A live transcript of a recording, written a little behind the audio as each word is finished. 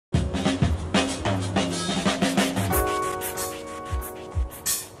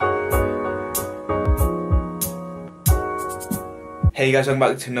Hey guys, welcome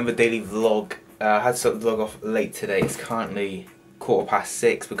back to another daily vlog. I had to start the vlog off late today. It's currently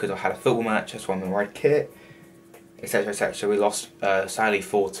 6:15 because I had a football match. That's why I'm in the red kit, etc, etc. We lost sadly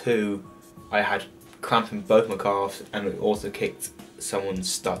 4-2. I had cramps in both my calves and we also kicked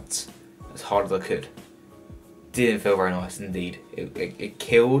someone's studs as hard as I could. Didn't feel very nice indeed. It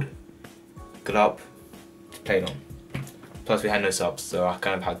killed, got up, played on. Plus we had no subs, so I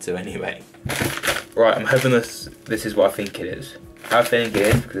kind of had to anyway. Right, I'm hoping this is what I think it is. I think it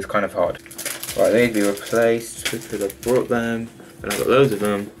is because it's kind of hard. Right, they need to be replaced because I brought them and I've got loads of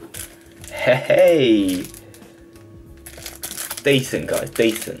them. Hey! Decent guys,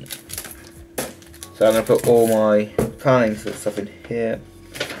 decent. So I'm going to put all my planning stuff in here.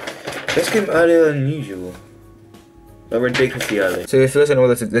 Let's get them earlier than usual. They're ridiculously early. So if you guys don't know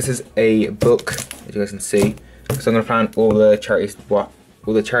what this is a book, as you guys can see. So I'm going to plan all the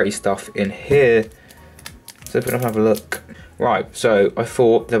charity stuff in here. So open up and have a look. Right, so I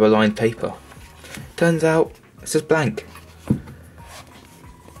thought they were lined paper. Turns out it's just blank.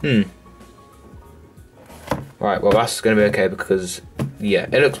 Right, well that's gonna be okay because yeah,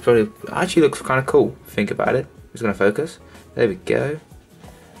 it looks actually looks kind of cool. Think about it. It's gonna focus. There we go.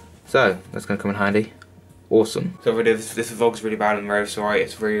 So that's gonna come in handy. Awesome. So if this vlog's really bad, I'm very sorry.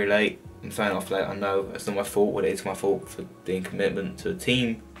 It's really late. I'm signing off late. I know it's not my fault. Well, it is my fault for being commitment to the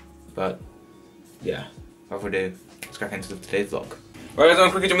team. But yeah, without further ado, let's crack into today's vlog. Right guys, I'm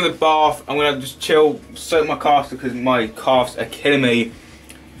gonna quickly jump in the bath. I'm gonna just chill, soak my calves because my calves are killing me.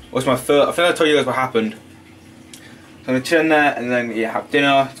 What's my foot? I think I told you guys what happened. So I'm gonna chill in there and then yeah, have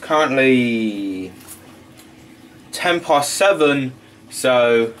dinner. It's currently 7:10,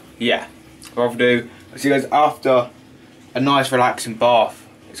 so yeah, without further ado, I'll see you guys after a nice relaxing bath.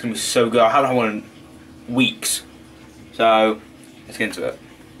 It's gonna be so good. I haven't had one in weeks. So let's get into it.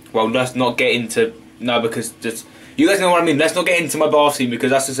 Well, let's not get into because just you guys know what I mean. Let's not get into my bath scene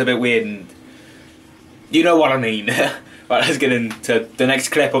because that's just a bit weird and you know what I mean. Right, let's get into the next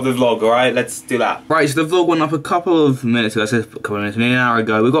clip of the vlog, alright? Let's do that. Right, so the vlog went up a couple of minutes ago, I said a couple of minutes, maybe an hour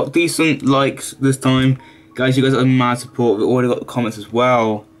ago. We got decent likes this time. Guys, you guys are mad support. We've already got the comments as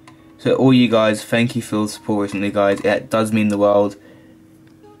well. So all you guys, thank you for the support recently, guys. It does mean the world.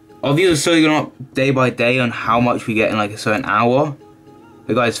 Our views are slowly going up day by day on how much we get in like a certain hour.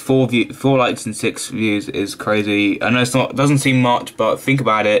 But guys, 4 likes and 6 views is crazy. I know it doesn't seem much, but think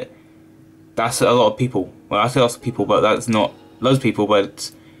about it. That's a lot of people. Well, I say lots of people, but that's not loads of people,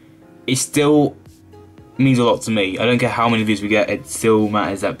 but it still means a lot to me. I don't care how many views we get, it still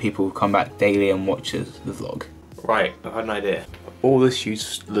matters that people come back daily and watch the vlog. Right, I've had an idea. All this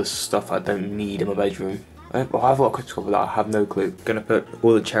useless stuff I don't need in my bedroom. Well, I have a lot of critical but I have no clue. I'm gonna put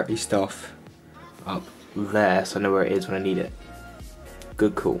all the charity stuff up there so I know where it is when I need it.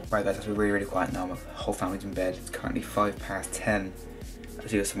 Good, cool. Right guys, it's really quiet now. My whole family's in bed. It's currently 10:05. I'll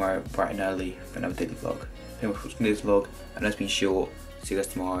see you guys tomorrow bright and early for another daily vlog. Thank you for watching this vlog. I know it's been short. See you guys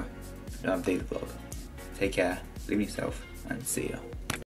tomorrow for another daily vlog. Take care, believe in yourself, and see ya.